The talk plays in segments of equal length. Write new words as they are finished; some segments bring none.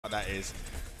what that is.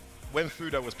 When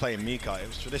Fuudo was playing Mika, it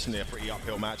was traditionally a pretty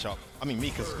uphill matchup. I mean,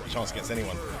 Mika's got a chance against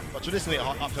anyone, but traditionally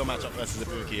an uphill matchup versus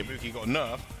Ibuki. Ibuki got a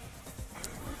nerf,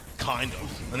 kind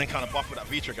of, and then kind of buffed with that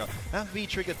V-trigger. That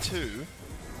V-trigger 2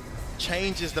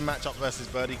 changes the matchup versus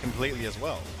Birdie completely as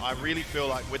well. I really feel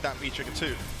like with that V-trigger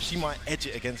 2, she might edge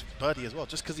it against Birdie as well,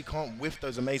 just because he can't whiff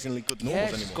those amazingly good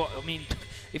normals anymore. I mean,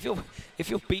 if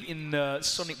you're beating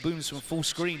Sonic Booms from full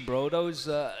screen, bro, those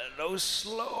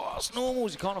slow ass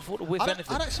normals, you can't afford to whiff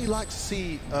anything. I'd actually like to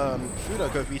see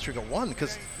Fuudo go V-trigger 1,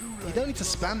 because you don't need to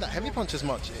spam that heavy punch as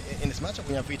much in this matchup. When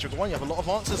you have V-trigger 1, you have a lot of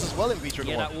answers as well in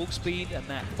V-trigger 1. Yeah, that walk speed and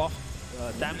that buff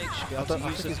damage.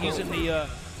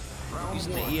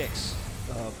 Using the EX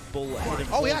ball ahead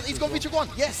of yeah, he's gone V-trigger 1,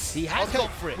 yes! He has gone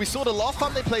for it. We saw the last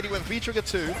time they played, he went V-trigger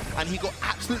 2, and he got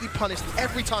absolutely punished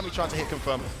every time he tried to hit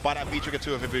confirm by that V-trigger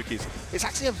 2 of Ibuki's. It's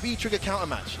actually a V-trigger counter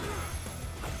match.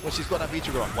 When she's got that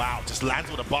V-trigger on, wow, just lands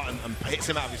with a button and hits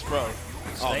him out of his throw.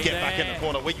 Get back in the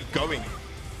corner, where you going?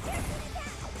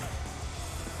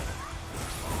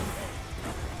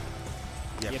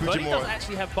 Yeah, Birdie doesn't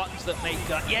actually have buttons that make...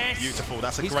 yes! Beautiful,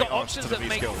 that's a great answer to the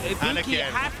V-skill. Ibuki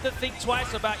has to think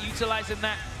twice about utilizing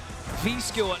that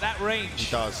V-skill at that range. He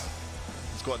does.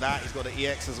 He's got that, he's got the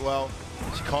EX as well.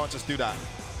 She can't just do that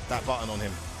button on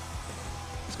him.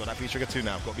 He's got that V-trigger 2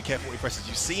 now. Got to be careful what he presses.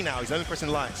 You see now, he's only pressing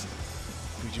lights.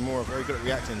 Fujimura very good at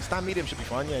reacting. Stand medium should be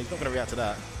fine, yeah, he's not going to react to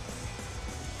that.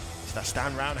 It's that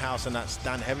stand roundhouse and that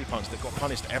stand heavy punch that got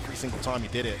punished every single time he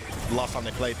did it. The last time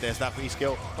they played, there's that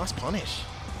V-skill. Nice punish.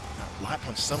 That light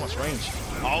punch, so much range.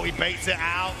 Oh, he baits it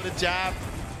out with a jab.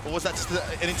 Or was that just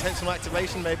an intentional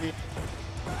activation, maybe?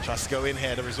 Tries to go in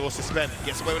here, the resources spent.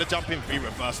 Gets away with a jumping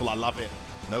V-reversal, I love it.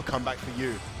 No comeback for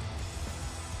you.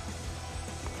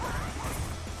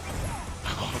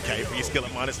 Okay, V-skill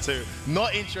at -2.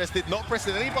 Not interested, not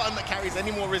pressing any button that carries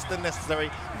any more risk than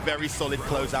necessary. Very solid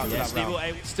closeout to that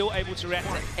round. Still able to react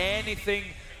to anything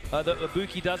that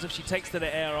Ibuki does if she takes to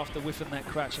the air after whiffing that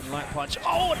crouch and light punch.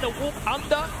 Oh, and the walk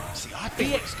under. See, I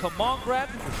think VX command grab.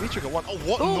 V-trigger 1. Oh,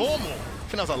 what normal? I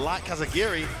think that was a light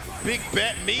Kazagiri. Big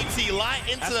bet, meaty light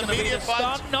into the medium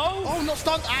punch. No. Oh, not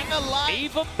stunned and a light.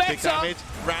 Even better. Big damage,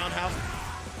 roundhouse,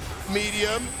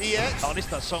 medium, EX. Oh, this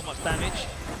does so much damage.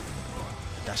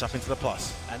 Dash up into the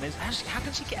plus. And there's actually, how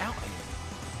can she get out?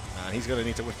 And he's going to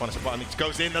need to whiff punish the button. He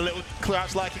goes in, the little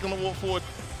crouch light kick on the walk forward.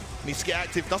 Needs to get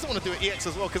active. Doesn't want to do it EX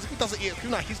as well, because if he does it EX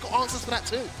kunai, he's got answers for that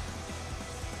too.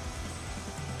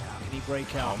 How can he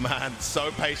break out? Oh man,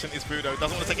 so patient is Fuudo.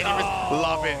 Doesn't want to take any risk.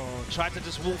 Love it. Tried to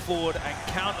just walk forward and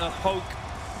counter poke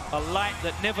a light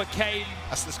that never came.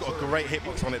 It's got a great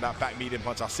hitbox on it, that back medium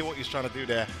punch. I see what he's trying to do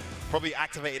there. Probably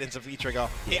activated into V-trigger.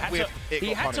 He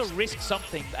had to risk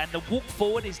something, and the walk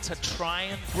forward is to try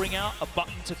and bring out a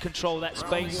button to control that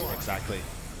space. Exactly.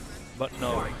 But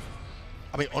no.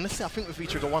 I mean, honestly, I think with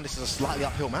V-trigger 1, this is a slightly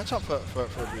uphill matchup for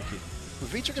Ibuki. With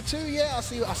V-trigger 2, yeah, I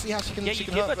see how she can. Yeah, you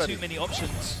give her too many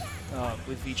options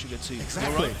with V-trigger 2.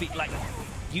 Exactly. Like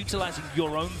utilizing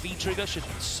your own V-trigger should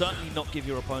certainly not give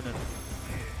your opponent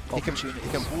opportunity. He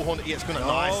can bullhorn the EX kunai.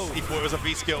 Nice. He thought it was a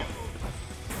V-skill.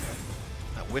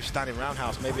 Whiff standing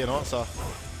roundhouse, maybe an answer.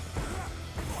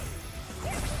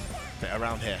 Bit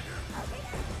around here.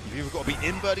 You've either got to be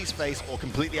in Birdie's face or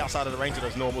completely outside of the range of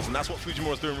those normals, and that's what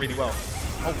Fujimura's doing really well.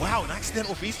 Oh wow, an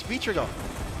accidental V-trigger.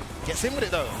 Gets in with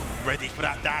it though. Ready for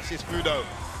that dash is Fuudo.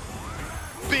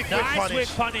 Big whiff punish. Nice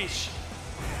whiff punish.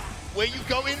 Where you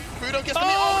going? Fuudo gets the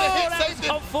knee over the hit, saved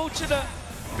him. Unfortunate.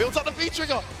 Builds up the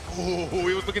V-trigger. Oh,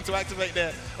 he was looking to activate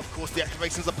there. Of course, the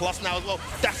activation's a plus now as well.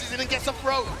 Dashes in and gets a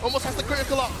throw. Almost has the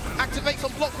critical up. Activates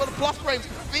on block for the plus frames.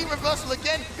 V-reversal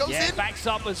again. Goes in. Backs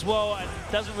up as well and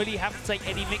doesn't really have to take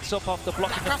any mix-up after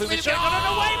blocking the Fujimura. Oh,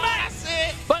 on the way back. That's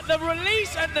it. But the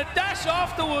release and the dash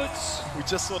afterwards. We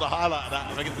just saw the highlight of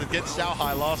that against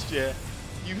Xiaohai last year.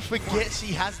 You forget she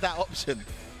has that option.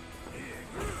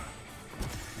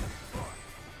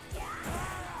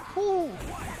 Whew.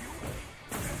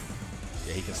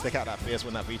 Yeah, he can stick out that fierce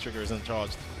when that V-trigger isn't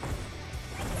charged.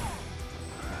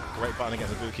 Great button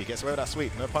against Ibuki. Gets away with that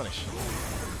sweep, no punish.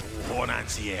 Oh,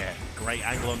 Nancy, yeah. Great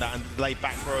angle on that and laid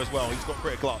back throw as well. He's got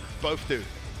critical up. Both do.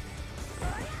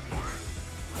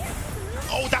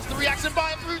 Oh, that's the reaction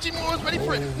by Fujimura's ready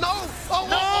for it. No! Oh,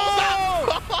 no!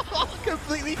 What was that?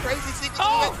 Completely crazy sequence.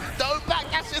 Oh. Don't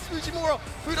backdash this Fujimura.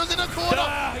 Fuudo's in the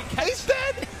corner. He's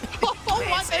dead. Oh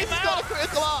my God, he's got a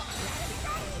critical up.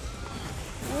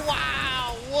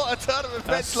 Wow, what a tournament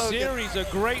bench slogan. A series of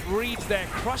great reads there.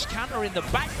 Crush counter in the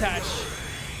backdash.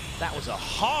 That was a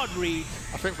hard read.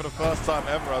 I think for the first time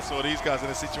ever, I saw these guys in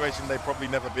a situation they've probably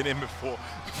never been in before.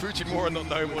 Fujimura not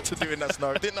knowing what to do in that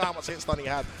scenario. Didn't know how much hit stun he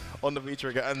had on the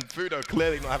V-trigger, and Fuudo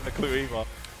clearly not having a clue either.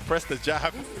 Pressed the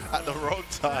jab at the wrong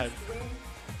time.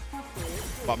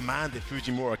 But man, did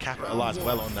Fujimura capitalize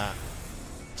well on that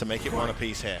to make it one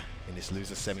apiece here in this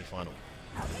loser's semi-final.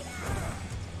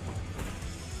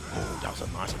 Oh, that was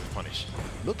a nice punish.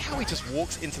 Look how he just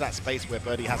walks into that space where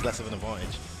Birdie has less of an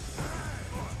advantage.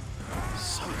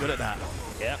 So good at that.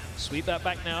 Yeah, sweep that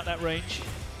back now at that range.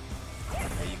 Yeah,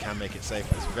 you can make it safe,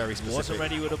 but it's very specific. Wasn't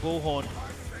ready with a bullhorn.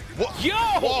 What? Yo!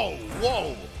 Whoa,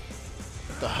 whoa!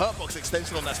 The hurtbox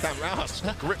extension on that stand roundhouse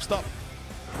gripped up.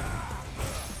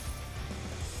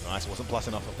 Nice, wasn't plus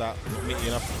enough of that. Not meaty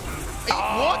enough. Hey,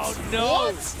 oh, what?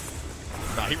 No!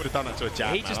 What? Nah, he would have done that to a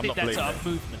jab, He just did that to a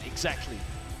movement, exactly.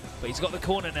 But he's got the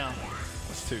corner now.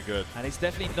 That's too good. And it's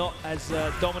definitely not as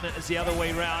dominant as the other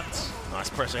way round. Nice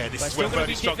pressure here. This but is where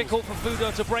Birdie struggles. It's difficult for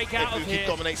Fuudo to break out of here. Ibuki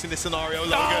dominates in this scenario.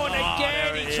 Logan. Oh, and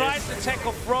again, he tries to tech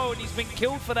off throw, and he's been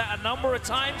killed for that a number of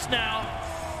times now.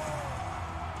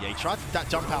 Yeah, he tried that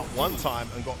jump out one time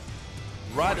and got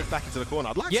riders back into the corner.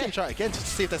 I'd like to see him try it again just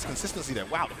to see if there's consistency there.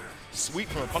 Wow, sweep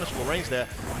from a punishable range there.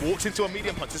 Walks into a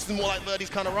medium punch. This is more like Birdie's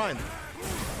kind of rind.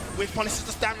 With punishes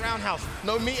the stand roundhouse.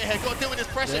 No meter here. Got to deal with this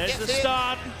pressure. There's the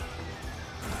stun.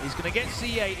 He's going to get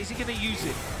C8. Is he going to use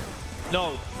it?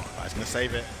 No. Oh, he's going to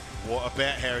save it. What a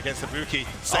bet here against Ibuki.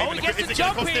 Oh, he gets the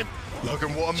jump in.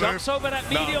 Logan, what a move. Jumps over that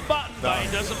medium button, but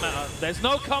it doesn't matter. There's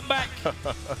no comeback.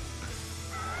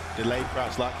 Delayed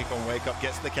crouch light kick on wake up.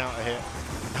 Gets the counter here.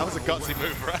 That was a gutsy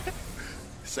move, right?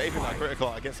 Saving that critical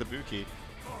out against Ibuki.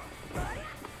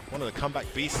 One of the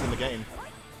comeback beasts in the game.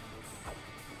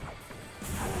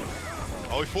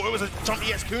 Oh, he thought it was a jump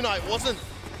EX kunai. It wasn't.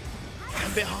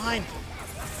 And behind.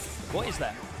 What is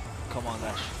that? Come on,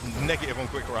 Dash. Negative on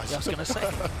quick rise. Yeah, I was going to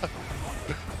say.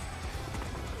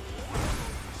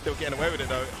 Still getting away with it,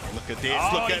 though. Look at this. Oh,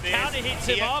 look at this. Counter hits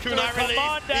him after a kunai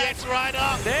command dash. EX right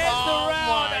up. There's the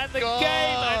round and the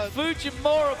game. And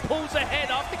Fujimura pulls ahead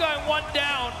after going one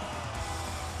down.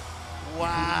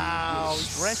 Wow.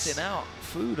 Stressing out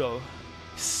Fuudo.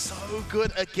 So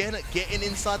good again at getting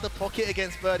inside the pocket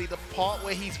against Birdie. The part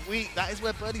where he's weak, that is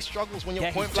where Birdie struggles when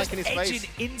you're point blank in his face.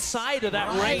 Inside of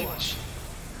that range.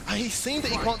 And he's seen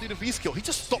that he can't do the V skill. He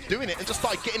just stopped doing it and just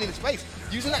started getting in his face.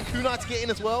 Using that kunai to get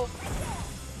in as well.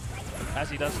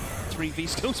 As he does 3 V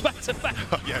skills back to back.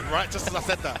 Yeah, right, just as I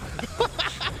said that.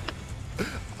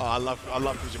 Oh, I love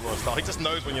Fujimura's style. He just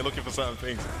knows when you're looking for certain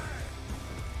things.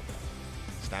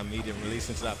 Stand medium, release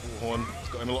into that bullhorn. He's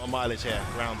got him a lot of mileage here,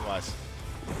 round-wise.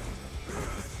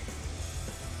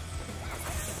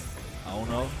 Oh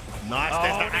no. Nice,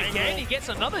 there's that angle. Again, he gets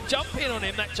another jump in on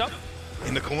him, that jump.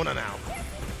 In the corner now.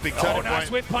 Big turning nice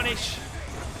point. whip punish.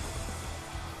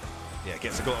 Yeah,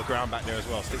 gets a lot of ground back there as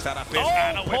well. Sticks out that fist Oh,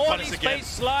 and a whip punish again. Face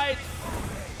slide.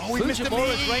 Oh, he missed the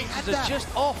Fujimura's ranges are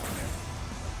just off.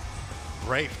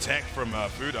 Brave tech from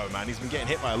Fuudo, man. He's been getting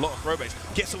hit by a lot of throw baits.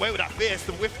 Gets away with that fist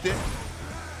and whiffed it.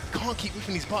 Can't keep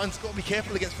whiffing these buttons. Got to be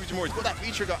careful against Fujimura. He's got that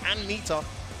V-trigger and meter.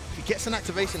 If he gets an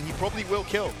activation, he probably will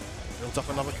kill. Builds up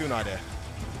another kunai there.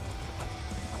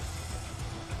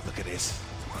 Look at this.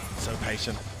 So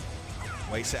patient.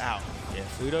 Waits it out. Yeah,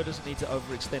 Fuudo doesn't need to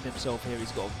overextend himself here.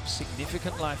 He's got a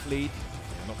significant life lead.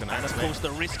 Yeah, not gonna and of course,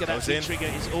 the risk of that V-trigger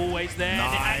is always there.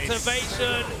 Nice. The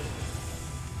activation.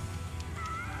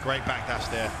 Great backdash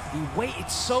there. He waited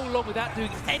so long without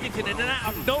doing anything, and then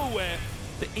out of nowhere,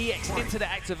 the EX into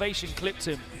the activation clipped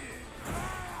him.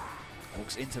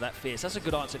 Walks into that fierce. That's a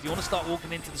good answer. If you want to start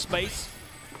walking into the space,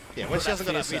 yeah, when she hasn't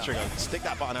got that V-trigger, stick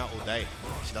that button out all day.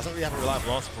 She doesn't really have a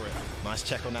reliable answer for it. Nice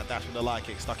check on that dash with the light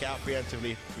kick. Stuck it out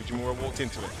preemptively. Fujimura walked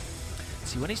into it.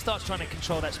 See, when he starts trying to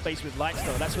control that space with lights,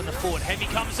 though, that's when the forward heavy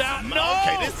comes out. No!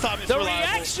 Okay, this time it's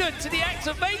reliable. Reaction to the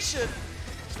activation.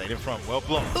 Stayed in front. Well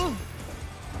blocked. Ooh.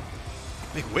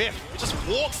 Big whiff. He just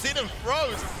walks in and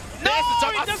throws. No, the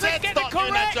jump. he doesn't get the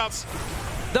correct.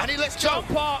 And he lets jump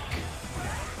go. arc.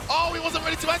 Oh, he wasn't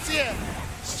ready to answer here.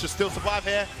 Just still survive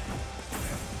here.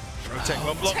 Throw tech,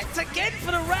 well blocked. Teched again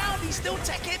for the round. He's still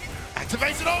teching.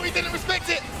 Activation. Oh, he didn't respect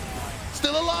it.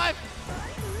 Still alive.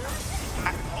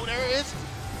 Oh, there it is.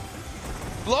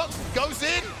 Blocks. Goes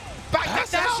in.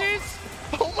 Backdashes.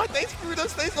 Out. Oh my days, Fuudo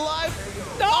stays alive.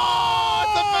 No! Oh,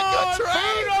 it's a good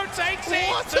trade. Fuudo takes it.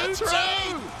 What a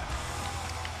trade.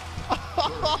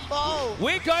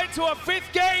 We're going to a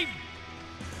 5th game.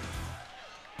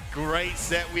 Great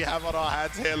set we have on our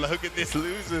hands here. Look at this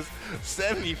losers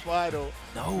semi-final.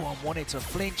 No one wanted to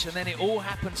flinch, and then it all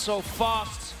happened so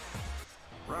fast.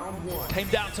 Round 1. Came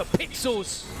down to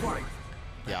pixels. Fight.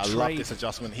 Yeah, I love this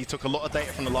adjustment. He took a lot of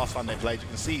data from the last time they played. You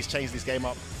can see he's changed this game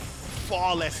up.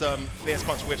 Far less fierce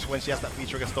punch whips when she has that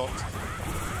V-trigger stocked.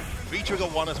 V-trigger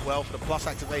 1 as well for the plus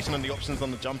activation and the options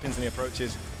on the jump-ins and the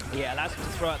approaches. Yeah, allows him to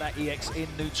throw out that EX in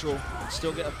neutral and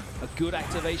still get a good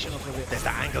activation off of it. There's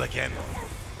that angle again.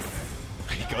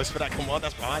 He goes for that command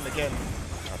that's behind again.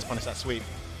 Trying to punish that sweep.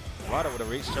 Right over the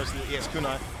reach, shows the EX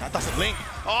kunai. That doesn't link.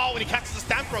 Oh, when he catches the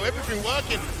stand throw, everything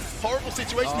working. Horrible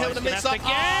situation here in the mix-up.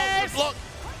 Oh, good block.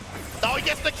 Oh, he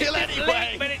gets the kill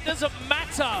anyway. But it doesn't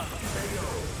matter.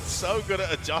 So good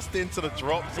at adjusting to the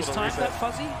drops. Mistimed that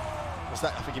fuzzy? What's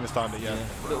that? I think he mistimed it, yeah.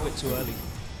 A little bit too early.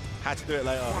 Had to do it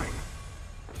later.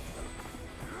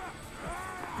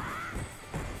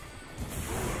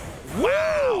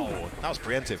 Wow! That was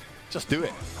preemptive. Just do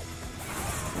it.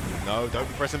 No, don't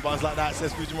be pressing buttons like that,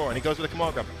 says Fujimura. And he goes with a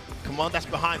command grab. Command dash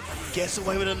behind. Gets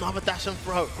away with another dash and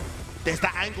throw. There's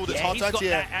that angle that's hard to he's got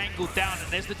that angle down,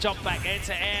 and there's the jump back air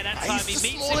to air. That time he meets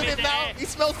him in the air. He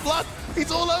smells blood.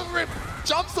 He's all over him.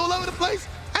 Jumps all over the place.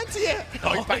 Anti-air.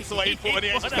 Oh, he backs away. He thought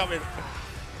the edge is coming.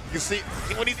 You can see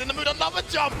when he's in the mood, another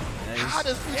jump. How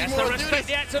does Fujimura do this?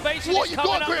 The activation what? You've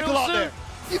got a critical art there.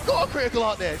 You've got a critical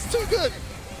art there. It's too good.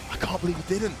 I can't believe he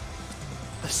didn't.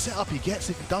 The setup he gets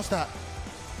if he does that.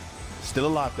 Still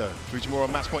alive though. Fujimura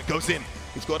on match point goes in.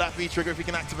 He's got that V trigger if he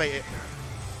can activate it.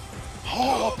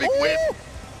 Oh, a big whip.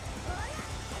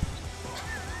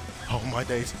 Oh my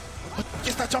days.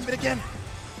 Just that jump in again.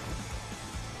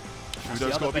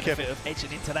 Fuudo's got to be careful of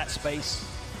edging into that space.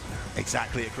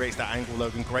 Exactly, it creates that angle,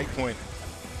 Logan. Great point.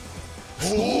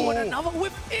 Oh, and another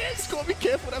whip is. He's got to be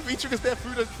careful. That V trigger's there.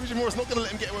 Fujimura's not going to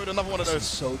let him get away with another one of those.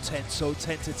 So tense, so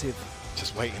tentative.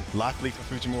 Just waiting. Life lead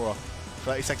for Fujimura.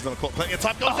 30 seconds on the clock. Plenty of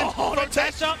time. Goes in. The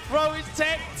dash up throw is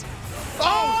teched.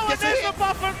 Oh, and there's a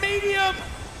buffer medium.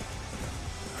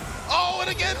 Oh, and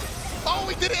again. Oh,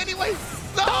 we did it anyway.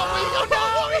 No,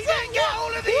 he didn't get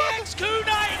all of the X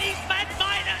kunai, and he's mad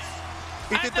minus.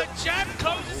 And the jab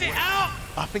closes it out.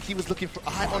 I think he was looking for.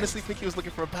 I honestly think he was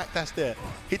looking for a backdash there.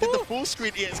 He did the full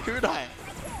screen EX kunai.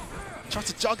 Tried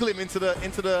to juggle him into the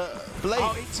blade.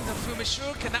 Oh, into the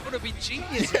Fumishuriken. That would have been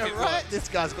genius. Yeah, right. This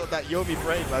guy's got that Yomi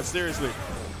brain, man. Seriously.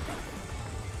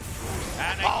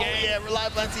 And again. Oh yeah,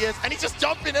 reliable anti-airs, and he's just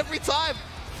jumping every time.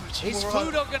 Is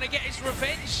Fuudo going to get his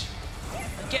revenge?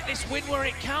 And get this win where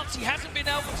it counts? He hasn't been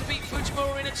able to beat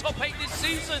Fujimura in a top 8 this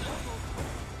season.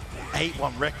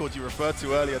 8-1 record you referred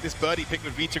to earlier. This birdie pick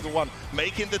with V-Trigger 1,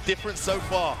 making the difference so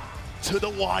far. To the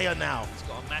wire now. He's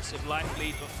got a massive life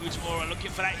lead, but Fujimura looking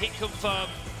for that hit confirm.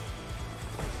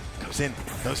 Goes in,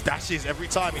 those dashes every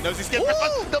time. He knows he's getting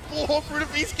the ball through the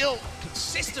V-skill.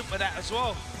 Consistent with that as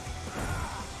well.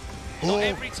 Not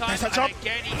every time, that jump. And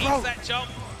again he eats that jump.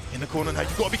 In the corner now,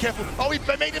 you've got to be careful. Oh, he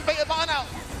made him bait a button out.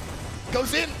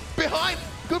 Goes in, behind,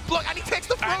 good block, and he takes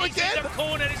the throw and he's again. In the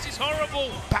corner, this is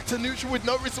horrible. Back to neutral with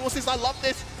no resources, I love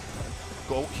this.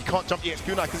 Go, he can't jump EX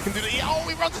kunai because he can do the oh,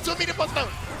 he runs into a medium punch now.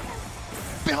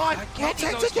 Behind, again,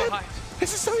 again.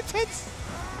 This is so intense.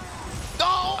 No!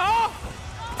 Oh!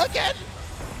 Again!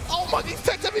 Oh my, he's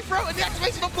teched every throw and the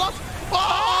activation on plus.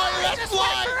 Oh, he just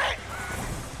went for it!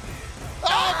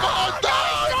 Oh, no!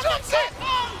 He drops it!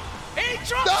 He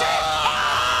drops it!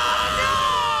 Oh, no!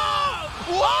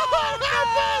 What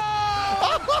happened?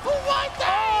 Oh my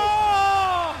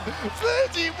God!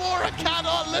 Fujimura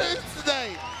cannot lose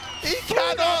today. He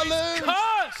cannot lose.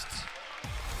 Cursed.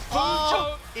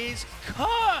 Fuudo is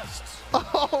cursed.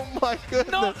 Oh my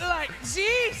goodness. Not like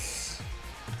this.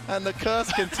 And the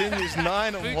curse continues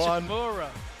 9-1. Fujimura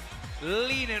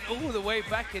leaning all the way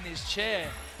back in his chair.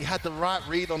 He had the right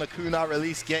read on a kunai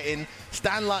release, getting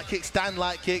stand light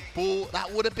kick, ball.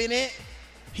 That would have been it.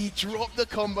 He dropped the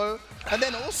combo. And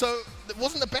then also, it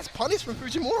wasn't the best punish from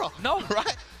Fujimura. No.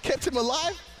 Right? Kept him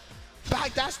alive.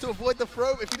 Back dash to avoid the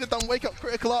throw. If he'd have done wake up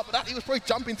critical art, but that he was probably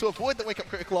jumping to avoid the wake up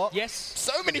critical art. Yes.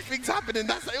 So many things happening.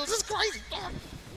 It was just crazy.